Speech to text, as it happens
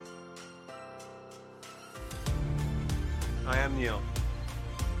I am Neil.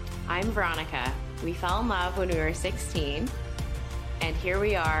 I'm Veronica. We fell in love when we were 16, and here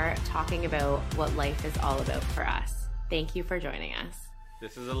we are talking about what life is all about for us. Thank you for joining us.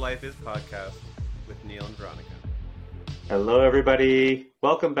 This is a Life Is podcast with Neil and Veronica. Hello, everybody.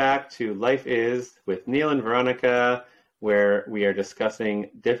 Welcome back to Life Is with Neil and Veronica, where we are discussing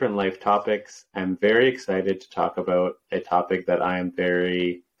different life topics. I'm very excited to talk about a topic that I am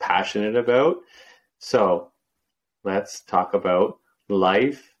very passionate about. So let's talk about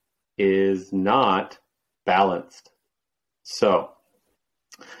life is not balanced. So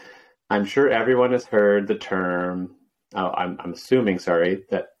I'm sure everyone has heard the term, I'm assuming,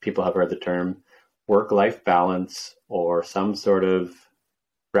 that people have heard the term work-life balance or some sort of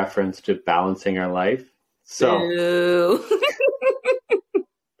reference to balancing our life. So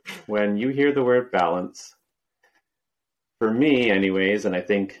when you hear the word balance, for me anyways, and I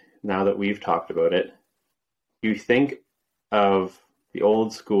think now that we've talked about it, you think of the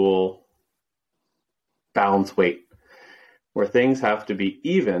old school balance weight, where things have to be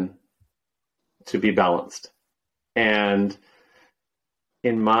even to be balanced. And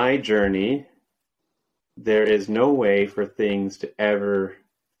in my journey, there is no way for things to ever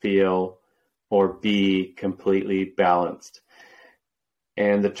feel or be completely balanced.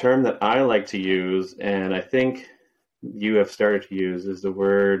 And the term that I like to use, and I think you have started to use, is the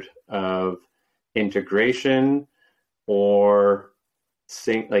word of integration or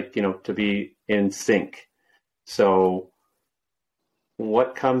sync, to be in sync. So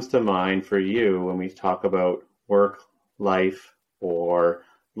what comes to mind for you when we talk about work, life, or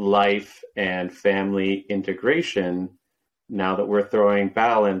life and family integration now that we're throwing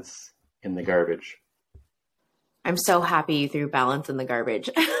balance in the garbage? I'm so happy you threw balance in the garbage.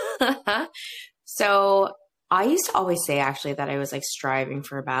 So I used to always say actually that I was like striving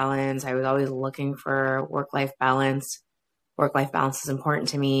for balance. I was always looking for work-life balance. Work-life balance is important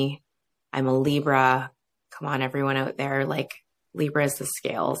to me. I'm a Libra. Come on, everyone out there, like Libra is the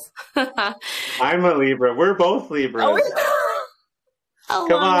scales. I'm a Libra. We're both Libras. Oh,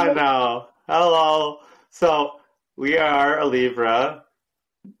 come on now. Hello. So we are a Libra.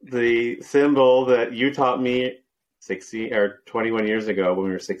 The symbol that you taught me 21 years ago when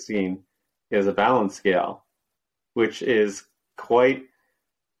we were 16 is a balance scale, which is quite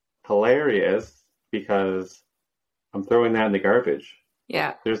hilarious because I'm throwing that in the garbage.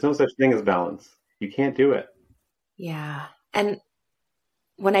 Yeah. There's no such thing as balance. You can't do it. Yeah. And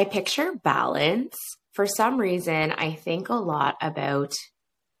when I picture balance, for some reason, I think a lot about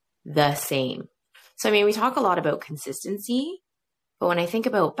the same. So, I mean, we talk a lot about consistency, but when I think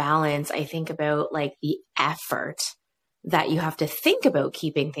about balance, I think about like the effort that you have to think about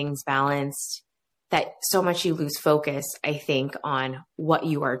keeping things balanced, that so much you lose focus, I think, on what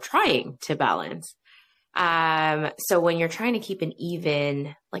you are trying to balance. So when you're trying to keep an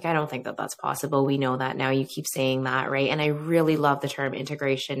even, like, I don't think that that's possible. We know that now. You keep saying that, right? And I really love the term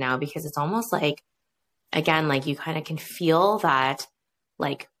integration now because it's almost like, again, like you kind of can feel that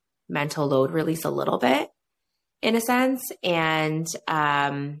like mental load release a little bit in a sense. And,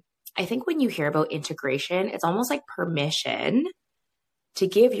 I think when you hear about integration, it's almost like permission to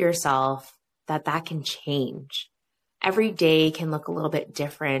give yourself that can change. Every day can look a little bit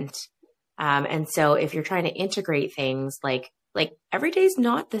different. And so if you're trying to integrate things, like every day is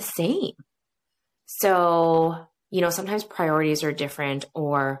not the same. So, sometimes priorities are different,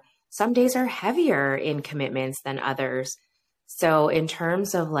 or some days are heavier in commitments than others. So in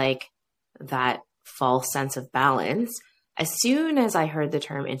terms of like that false sense of balance, as soon as I heard the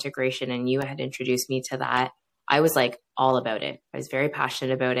term integration and you had introduced me to that, I was like all about it. I was very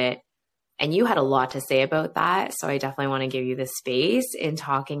passionate about it. And you had a lot to say about that. So I definitely want to give you the space in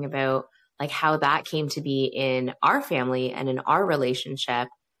talking about like how that came to be in our family and in our relationship,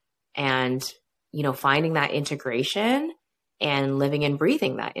 and, finding that integration and living and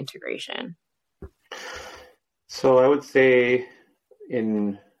breathing that integration. So I would say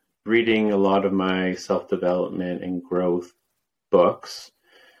in reading a lot of my self-development and growth books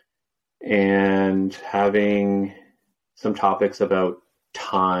and having some topics about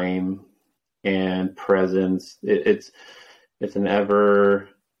time and presence, it's an ever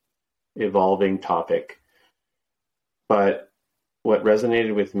evolving topic. But what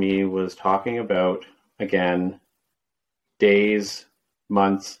resonated with me was talking about, again, days,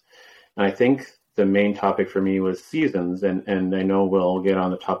 months, and I think the main topic for me was seasons, and I know we'll get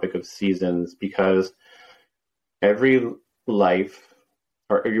on the topic of seasons because every life,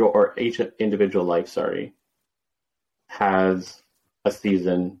 or each individual life, has a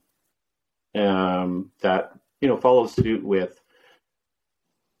season that follows suit with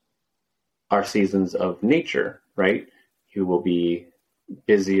our seasons of nature, right? You will be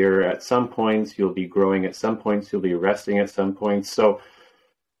busier at some points. You'll be growing at some points. You'll be resting at some points. So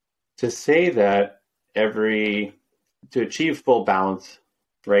to say that to achieve full balance,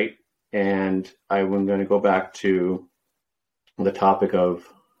 right? And I'm going to go back to the topic of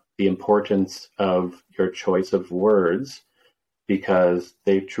the importance of your choice of words, because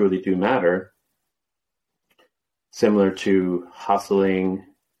they truly do matter. Similar to hustling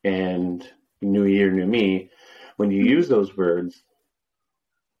and new year, new me, when you use those words,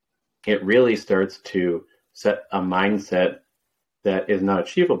 it really starts to set a mindset that is not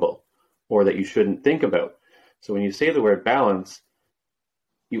achievable or that you shouldn't think about. So when you say the word balance,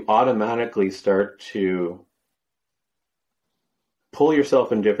 you automatically start to pull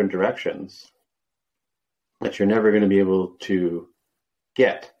yourself in different directions that you're never going to be able to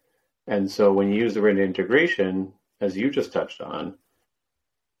get. And so when you use the word integration, as you just touched on,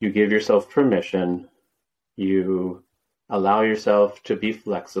 you give yourself permission, you allow yourself to be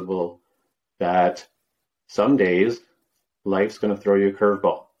flexible, that some days life's going to throw you a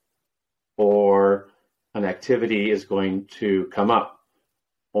curveball, or an activity is going to come up,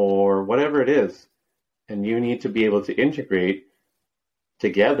 or whatever it is. And you need to be able to integrate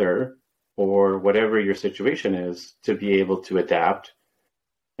together, or whatever your situation is, to be able to adapt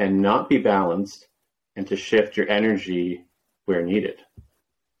and not be balanced, and to shift your energy where needed.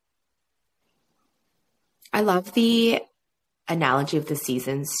 I love the analogy of the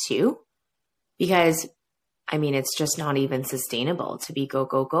seasons too, because I mean, it's just not even sustainable to be go,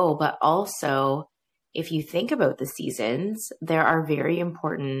 go, go. But also, if you think about the seasons, there are very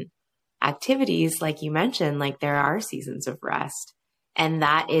important activities, like you mentioned, like there are seasons of rest. And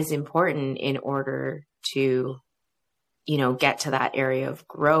that is important in order to, get to that area of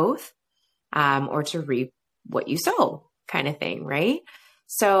growth, or to reap what you sow, kind of thing, right?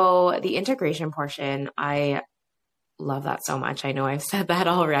 So the integration portion, I love that so much. I know I've said that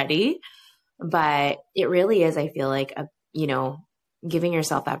already, but it really is, I feel like, giving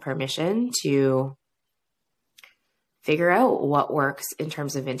yourself that permission to figure out what works in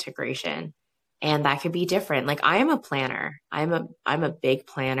terms of integration. And that could be different. Like, I am a planner. I'm a big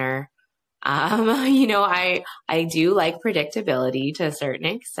planner. I do like predictability to a certain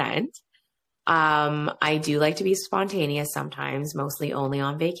extent. I do like to be spontaneous sometimes, mostly only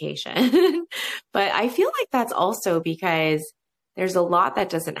on vacation. But I feel like that's also because there's a lot that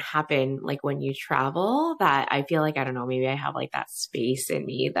doesn't happen like when you travel, that I feel like, I don't know, maybe I have like that space in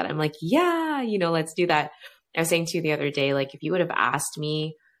me that I'm like, yeah, let's do that. I was saying to you the other day, like, if you would have asked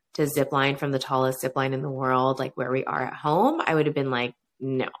me to zip line from the tallest zip line in the world, like where we are at home, I would have been like,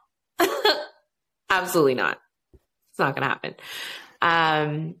 no, absolutely not. It's not going to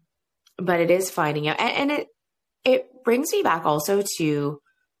happen. But it is finding out. And it brings me back also to,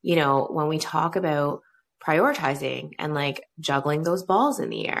 when we talk about prioritizing and like juggling those balls in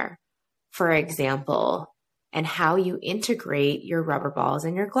the air, for example, and how you integrate your rubber balls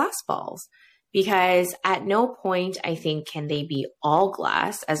and your glass balls. Because at no point, I think, can they be all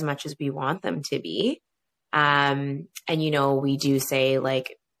glass as much as we want them to be. And, we do say,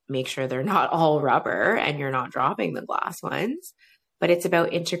 like, make sure they're not all rubber and you're not dropping the glass ones. But it's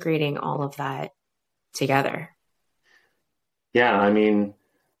about integrating all of that together. Yeah, I mean,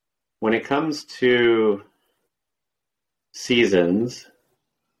 when it comes to seasons,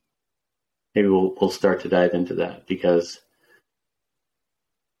 maybe we'll start to dive into that, because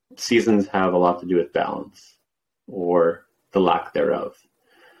seasons have a lot to do with balance, or the lack thereof.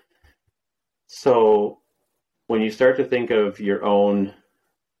 So when you start to think of your own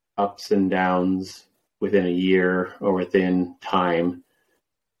ups and downs within a year or within time,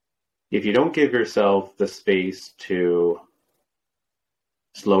 if you don't give yourself the space to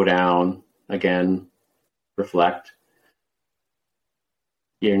slow down, again, reflect,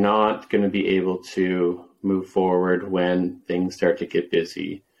 you're not going to be able to move forward when things start to get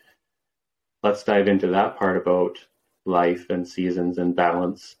busy. Let's dive into that part about life and seasons and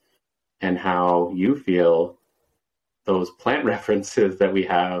balance, and how you feel those plant references that we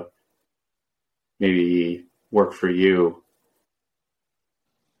have maybe work for you.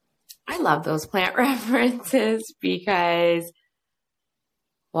 I love those plant references because,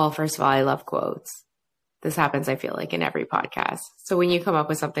 well, first of all, I love quotes. This happens, I feel like, in every podcast. So when you come up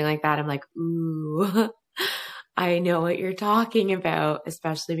with something like that, I'm like, ooh, I know what you're talking about,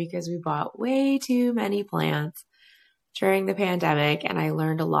 especially because we bought way too many plants during the pandemic. And I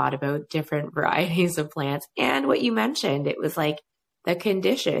learned a lot about different varieties of plants. And what you mentioned, it was like the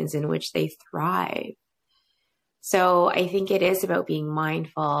conditions in which they thrive. So I think it is about being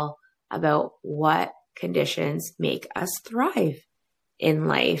mindful about what conditions make us thrive in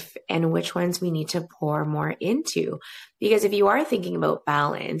life and which ones we need to pour more into. Because if you are thinking about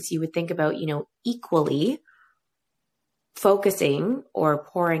balance, you would think about, equally focusing or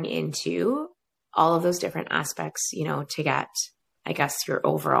pouring into all of those different aspects, to get, I guess, your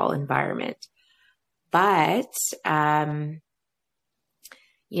overall environment. But, I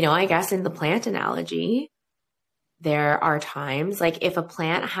guess in the plant analogy, there are times like if a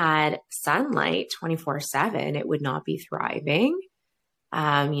plant had sunlight 24/7, it would not be thriving.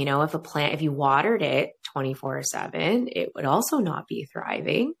 If you watered it 24/7, it would also not be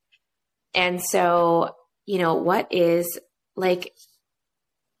thriving. And so, what is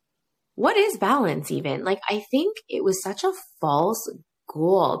balance even? Like, I think it was such a false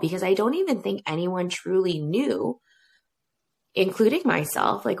goal because I don't even think anyone truly knew, including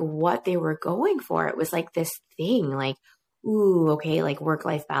myself, like what they were going for. It was like this thing like, ooh, okay, like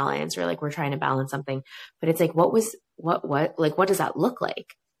work-life balance, or like we're trying to balance something, but it's like, what does that look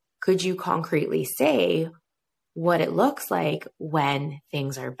like? Could you concretely say what it looks like when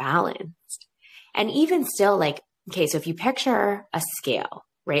things are balanced? And even still, like, okay, so if you picture a scale,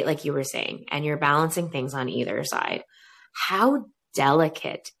 right, like you were saying, and you're balancing things on either side, how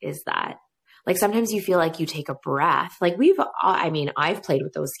delicate is that? Like sometimes you feel like you take a breath. Like I've played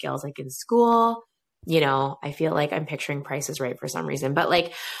with those scales like in school. I feel like I'm picturing Price is Right for some reason, but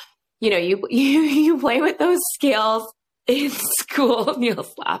like, you play with those scales in school.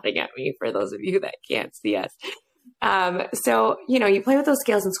 Neil's laughing at me for those of you that can't see us. So, you play with those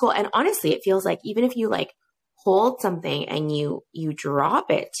scales in school, and honestly, it feels like even if you like hold something and you drop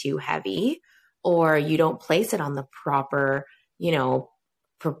it too heavy, or you don't place it on the proper,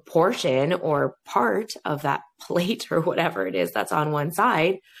 proportion or part of that plate or whatever it is that's on one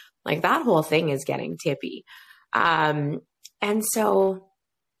side, like that whole thing is getting tippy. And so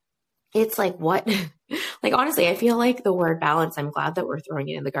it's like, what, like, honestly, I feel like the word balance, I'm glad that we're throwing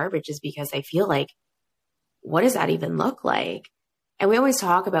it in the garbage, is because I feel like, what does that even look like? And we always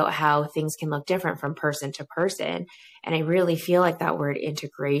talk about how things can look different from person to person. And I really feel like that word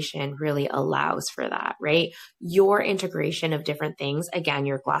integration really allows for that, right? Your integration of different things, again,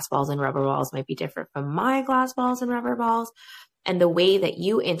 your glass balls and rubber balls might be different from my glass balls and rubber balls. And the way that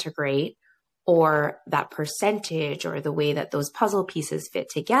you integrate, or that percentage, or the way that those puzzle pieces fit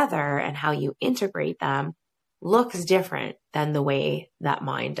together and how you integrate them looks different than the way that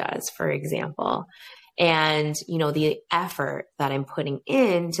mine does, for example. And, the effort that I'm putting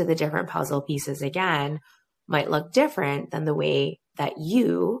into the different puzzle pieces, again, might look different than the way that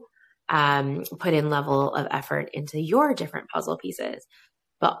you put in level of effort into your different puzzle pieces.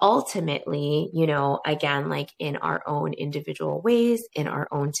 But ultimately, again, like in our own individual ways, in our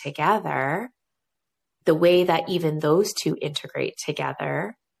own together, the way that even those two integrate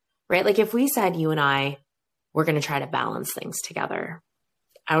together, right? Like if we said, you and I, we're going to try to balance things together,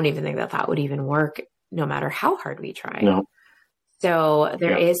 I don't even think that would even work, no matter how hard we try. No. So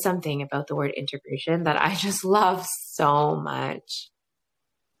there is something about the word integration that I just love so much.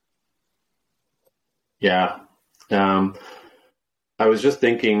 Yeah. I was just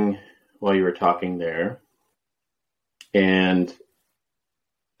thinking while you were talking there, and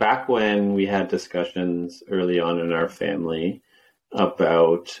back when we had discussions early on in our family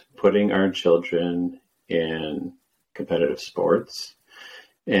about putting our children in competitive sports,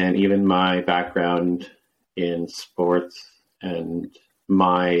 and even my background in sports and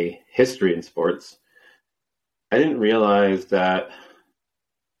my history in sports, I didn't realize that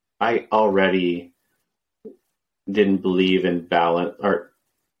I already didn't believe in balance, or,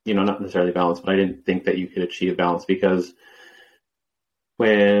 not necessarily balance, but I didn't think that you could achieve balance, because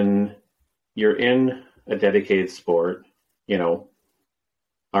when you're in a dedicated sport,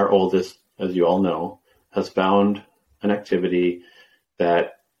 our oldest, as you all know, has found an activity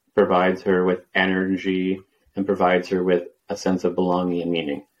that provides her with energy and provides her with a sense of belonging and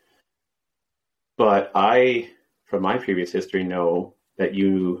meaning. But I, from my previous history, know that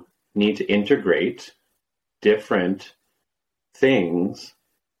you need to integrate different things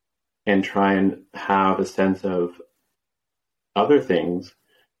and try and have a sense of other things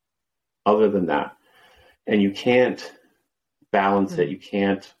other than that. And you can't balance it. You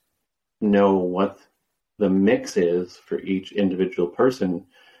can't know what the mix is for each individual person.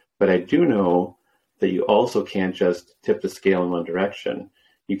 But I do know that you also can't just tip the scale in one direction.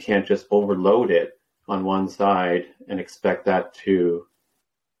 You can't just overload it on one side and expect that to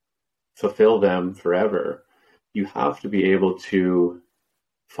fulfill them forever. You have to be able to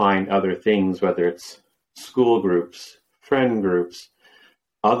find other things, whether it's school groups, friend groups,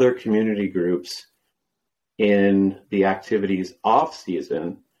 other community groups, in the activities off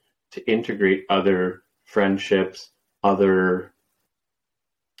season to integrate other friendships, other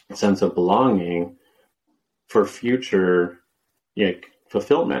sense of belonging for future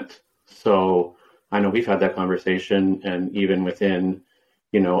fulfillment. So I know we've had that conversation, and even within,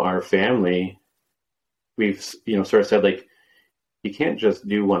 our family, we've, sort of said, like, you can't just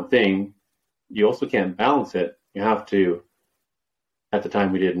do one thing. You also can't balance it. You have to, at the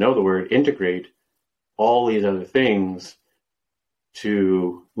time we didn't know the word, integrate all these other things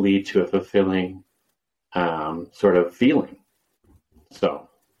to lead to a fulfilling sort of feeling. So.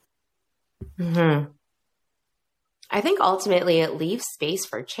 Mm-hmm. I think ultimately it leaves space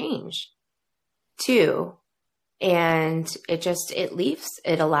for change too. And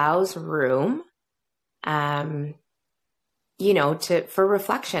it allows room, for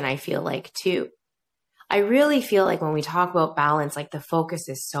reflection, I feel like too. I really feel like when we talk about balance, like the focus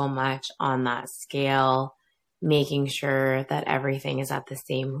is so much on that scale, making sure that everything is at the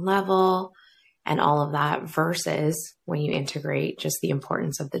same level and all of that, versus when you integrate just the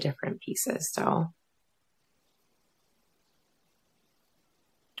importance of the different pieces.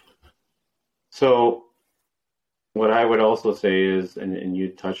 So what I would also say is, and you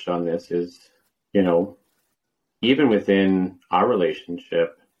touched on this, is, even within our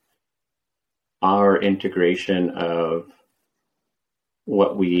relationship, our integration of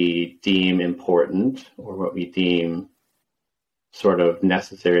what we deem important or what we deem sort of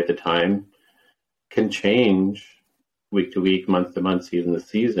necessary at the time can change week to week, month to month, season to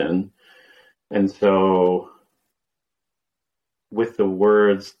season. And so with the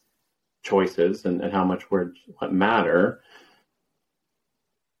words choices and how much words what matter,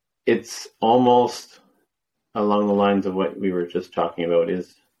 it's almost along the lines of what we were just talking about,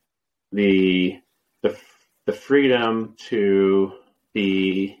 is the freedom to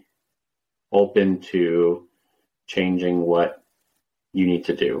be open to changing what you need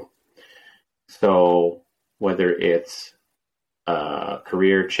to do. So whether it's a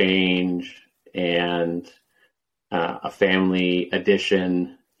career change and a family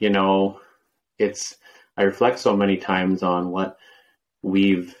addition, I reflect so many times on what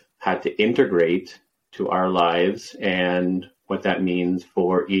we've had to integrate to our lives and what that means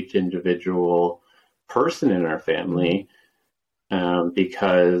for each individual person in our family.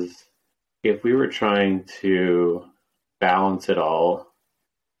 Because if we were trying to balance it all,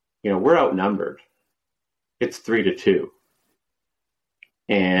 we're outnumbered. It's 3-2.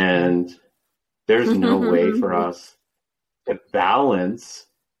 And there's no way for us to balance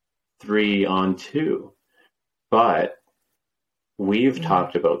 3-on-2. But we've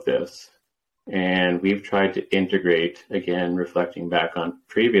talked about this, and we've tried to integrate, again, reflecting back on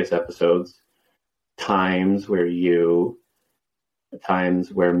previous episodes, times where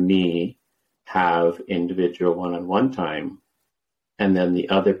me have individual one-on-one time, and then the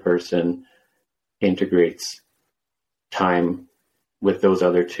other person integrates time with those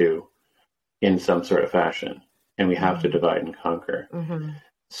other two in some sort of fashion, and we have to divide and conquer. Mm-hmm.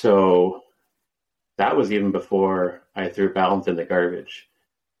 So that was even before I threw balance in the garbage.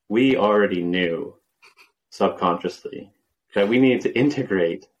 We already knew subconsciously that we needed to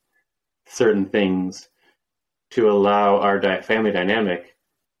integrate certain things to allow our family dynamic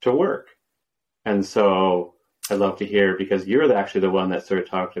to work. And so I'd love to hear, because you're actually the one that sort of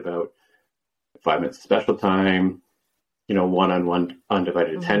talked about 5 minutes of special time, one-on-one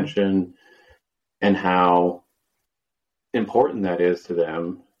undivided attention, and how important that is to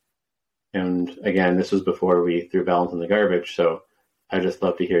them. And again, this was before we threw balance in the garbage. So I'd just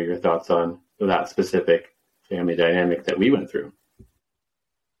love to hear your thoughts on that specific family dynamic that we went through.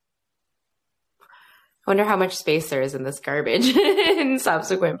 I wonder how much space there is in this garbage in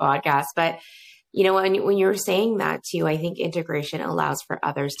subsequent podcasts. But, when you're saying that too, I think integration allows for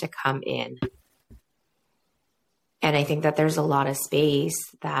others to come in. And I think that there's a lot of space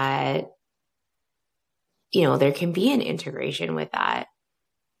that, there can be an integration with that,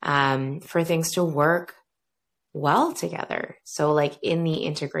 for things to work well together. So like in the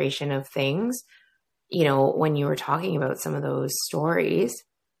integration of things, when you were talking about some of those stories,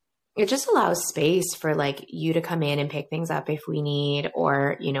 it just allows space for like you to come in and pick things up if we need,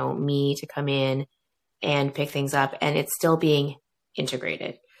 or, me to come in and pick things up, and it's still being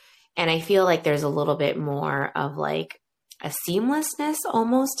integrated. And I feel like there's a little bit more of like a seamlessness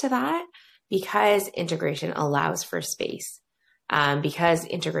almost to that, because integration allows for space, because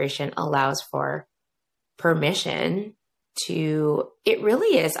integration allows for permission to, it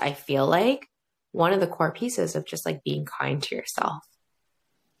really is, I feel like, one of the core pieces of just like being kind to yourself.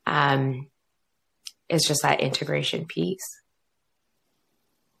 Is just that integration piece.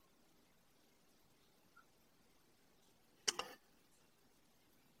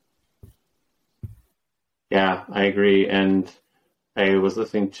 Yeah, I agree. And I was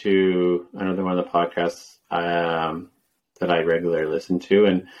listening to another one of the podcasts that I regularly listen to,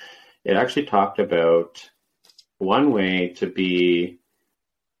 and it actually talked about one way to be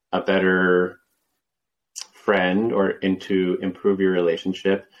a better friend or to improve your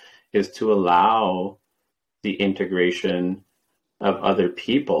relationship is to allow the integration of other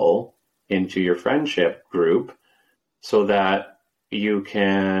people into your friendship group so that you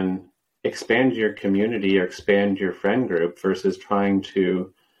can expand your community or expand your friend group versus trying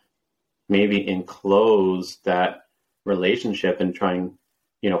to maybe enclose that relationship and trying,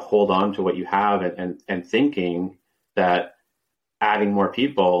 hold on to what you have and thinking that adding more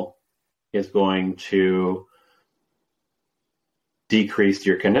people is going to decrease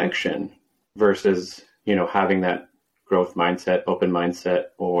your connection versus, having that growth mindset, open mindset,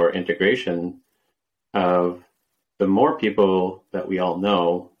 or integration of the more people that we all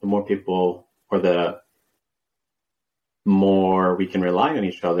know, the more people or the more we can rely on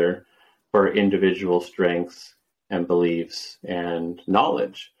each other for individual strengths and beliefs and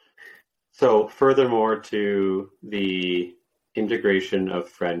knowledge. So furthermore to the integration of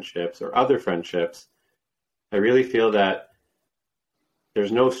friendships or other friendships, I really feel that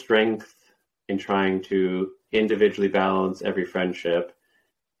there's no strength in trying to individually balance every friendship.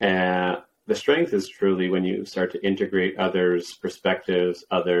 And the strength is truly when you start to integrate others' perspectives,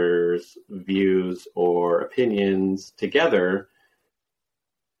 others' views or opinions together.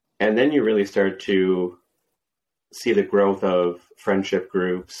 And then you really start to see the growth of friendship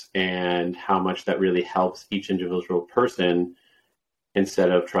groups and how much that really helps each individual person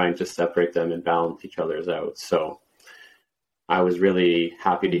instead of trying to separate them and balance each other's out. So I was really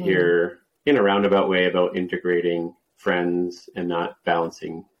happy to hear in a roundabout way about integrating friends and not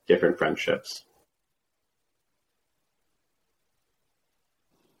balancing different friendships.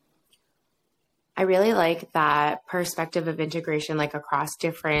 I really like that perspective of integration, like across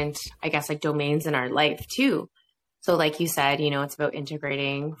different, I guess, like domains in our life too. So like you said, it's about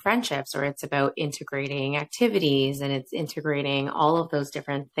integrating friendships, or it's about integrating activities, and it's integrating all of those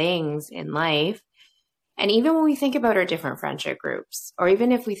different things in life. And even when we think about our different friendship groups, or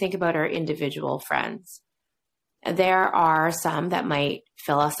even if we think about our individual friends, there are some that might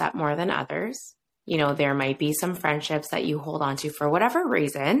fill us up more than others. There might be some friendships that you hold on to for whatever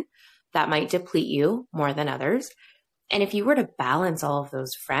reason that might deplete you more than others. And if you were to balance all of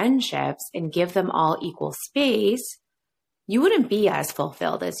those friendships and give them all equal space, you wouldn't be as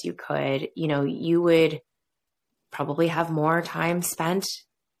fulfilled as you could. You would probably have more time spent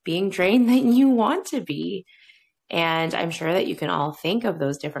being drained than you want to be. And I'm sure that you can all think of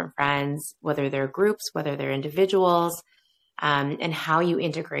those different friends, whether they're groups, whether they're individuals, and how you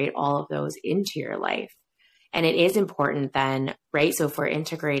integrate all of those into your life. And it is important then, right? So for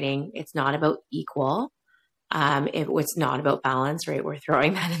integrating, it's not about equal. It's not about balance, right? We're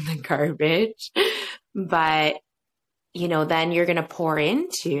throwing that in the garbage. But, then you're going to pour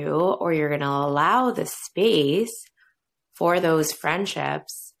into, or you're going to allow the space for those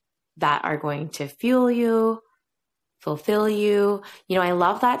friendships that are going to fuel you, fulfill you. I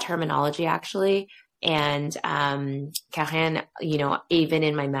love that terminology actually. And Karen, even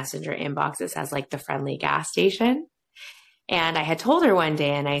in my messenger inbox, it says like the friendly gas station. And I had told her one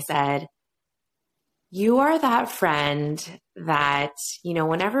day, and I said, you are that friend that,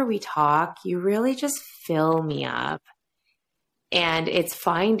 whenever we talk, you really just fill me up. And it's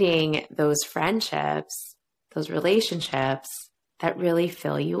finding those friendships, those relationships that really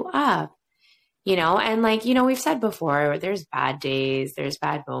fill you up. And we've said before, there's bad days, there's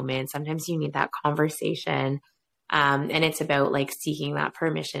bad moments. Sometimes you need that conversation. And it's about like seeking that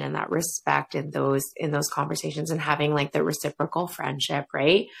permission and that respect in those conversations, and having like the reciprocal friendship,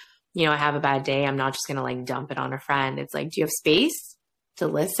 right? I have a bad day. I'm not just going to like dump it on a friend. It's like, do you have space to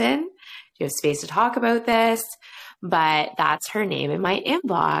listen? Do you have space to talk about this? But that's her name in my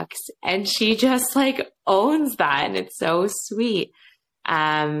inbox. And she just like owns that. And it's so sweet.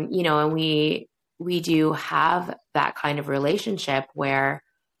 And we do have that kind of relationship where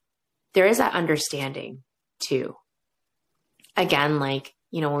there is that understanding too. Again,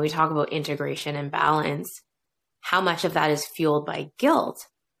 when we talk about integration and balance, how much of that is fueled by guilt?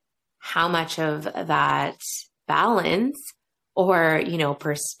 How much of that balance or,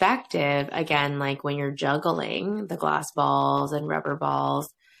 perspective, again, like when you're juggling the glass balls and rubber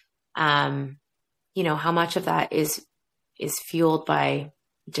balls, how much of that is fueled by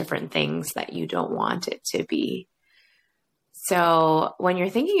different things that you don't want it to be. So when you're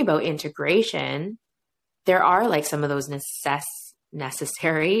thinking about integration, there are like some of those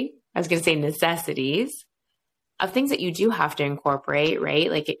necessities of things that you do have to incorporate, right?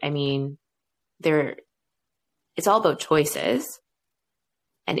 It's all about choices.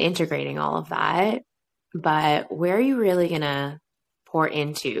 and integrating all of that. But where are you really going to pour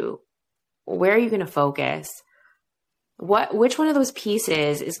into? Where are you going to focus? Which one of those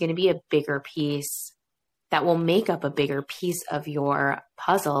pieces is going to be a bigger piece that will make up a bigger piece of your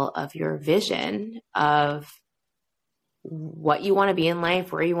puzzle, of your vision, of what you want to be in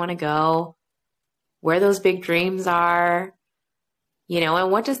life, where you want to go, where those big dreams are,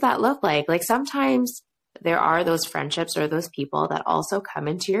 and what does that look like? Like sometimes there are those friendships or those people that also come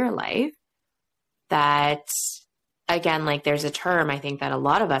into your life that, again, like there's a term I think that a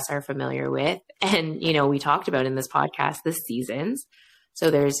lot of us are familiar with. And, we talked about in this podcast, the seasons.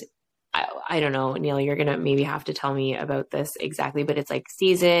 So there's, I don't know, Neil, you're going to maybe have to tell me about this exactly, but it's like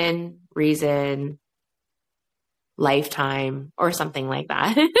season, reason, lifetime, or something like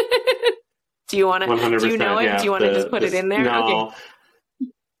that. Do you want to, do you know it? Yeah, do you want to just put it in there? No, okay.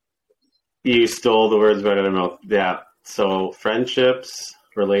 You stole the words right out of my mouth. Yeah. So friendships,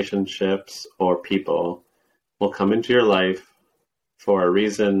 relationships, or people will come into your life for a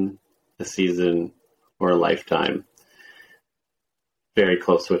reason, a season, or a lifetime. Very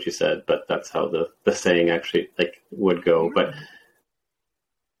close to what you said, but that's how the saying actually would go. But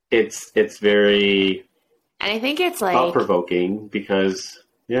it's very, and I think it's like thought-provoking because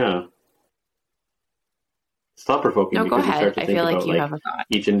it's thought-provoking no, because go you ahead. start to I think feel about like you have a thought.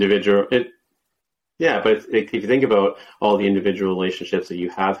 each individual. But if you think about all the individual relationships that you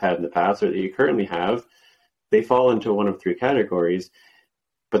have had in the past or that you currently have, they fall into one of three categories.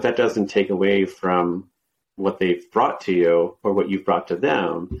 But that doesn't take away from what they've brought to you or what you've brought to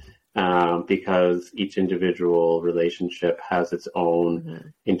them, because each individual relationship has its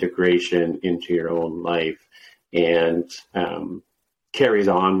own integration into your own life and carries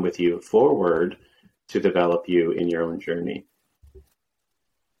on with you forward to develop you in your own journey.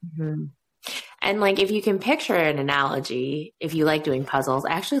 Mm-hmm. And like, if you can picture an analogy, if you like doing puzzles,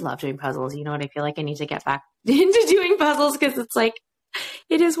 I actually love doing puzzles. You know what? I feel like I need to get back into doing puzzles because it's like,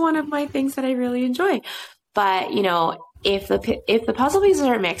 it is one of my things that I really enjoy. But, if the puzzle pieces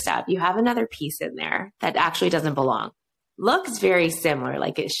are mixed up, you have another piece in there that actually doesn't belong. Looks very similar,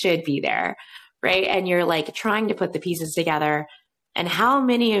 like it should be there, right? And you're like trying to put the pieces together. And how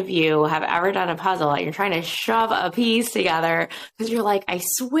many of you have ever done a puzzle and you're trying to shove a piece together because you're like, I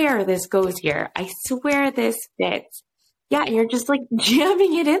swear this goes here. I swear this fits. Yeah, you're just like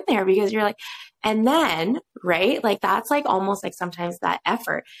jamming it in there because you're like, and then, right? Like that's like almost like sometimes that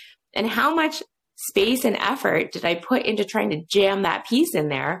effort. And how much space and effort did I put into trying to jam that piece in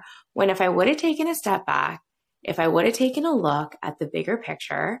there when if I would have taken a step back, if I would have taken a look at the bigger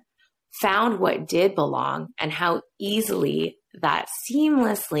picture, found what did belong and how easily that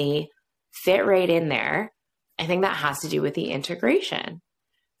seamlessly fit right in there, I think that has to do with the integration.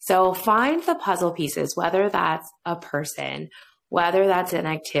 So find the puzzle pieces, whether that's a person, whether that's an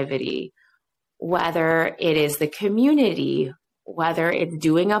activity, whether it is the community, whether it's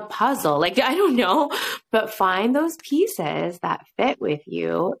doing a puzzle, like, I don't know, but find those pieces that fit with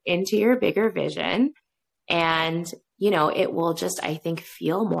you into your bigger vision. And, it will just, I think,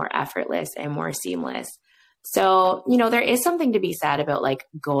 feel more effortless and more seamless. So, there is something to be said about like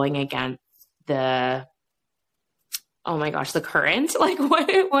going against the current. Like,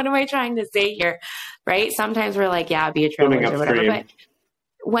 what am I trying to say here? Right? Sometimes we're like, yeah, be a trailblazer or whatever. But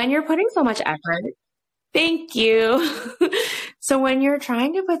when you're putting so much effort, thank you. So when you're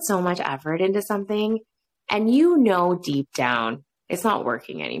trying to put so much effort into something and deep down it's not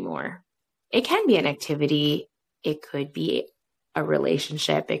working anymore, it can be an activity. It could be a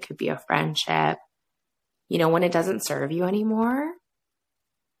relationship. It could be a friendship. When it doesn't serve you anymore,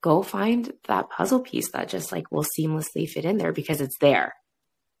 go find that puzzle piece that just like will seamlessly fit in there because it's there.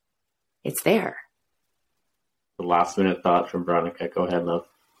 It's there. The last minute thought from Veronica. Go ahead, love.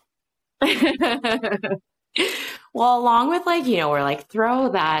 Well, along with we're like, throw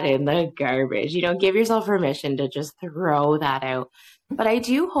that in the garbage, give yourself permission to just throw that out. But I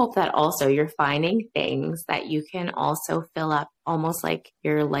do hope that also you're finding things that you can also fill up almost like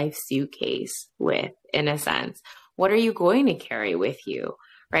your life suitcase with, in a sense. What are you going to carry with you,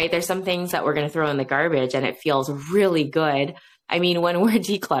 right? There's some things that we're going to throw in the garbage and it feels really good. I mean, when we're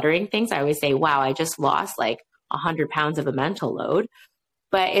decluttering things, I always say, wow, I just lost like 100 pounds of a mental load.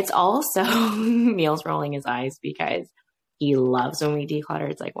 But it's also, Neil's rolling his eyes because he loves when we declutter.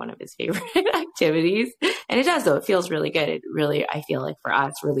 It's like one of his favorite activities. And it does, though. It feels really good. It really, I feel like for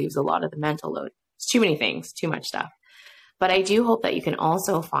us, relieves a lot of the mental load. It's too many things, too much stuff. But I do hope that you can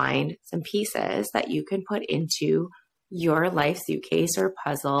also find some pieces that you can put into your life suitcase or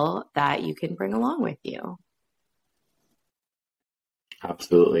puzzle that you can bring along with you.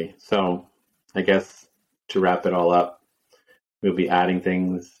 Absolutely. So I guess to wrap it all up, We'll be adding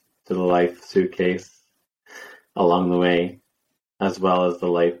things to the life suitcase along the way, as well as the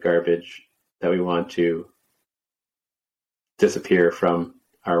life garbage that we want to disappear from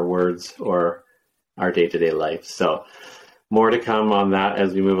our words or our day-to-day life. So more to come on that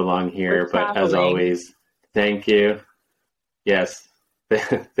as we move along here. But as always, thank you. Yes.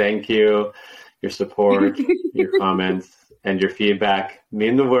 Thank you. Your support, your comments, and your feedback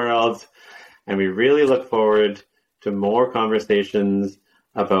mean the world. And we really look forward to more conversations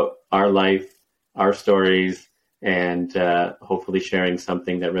about our life, our stories, and hopefully sharing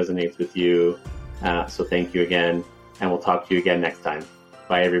something that resonates with you. So thank you again, and we'll talk to you again next time.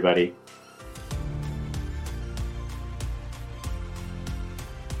 Bye, everybody.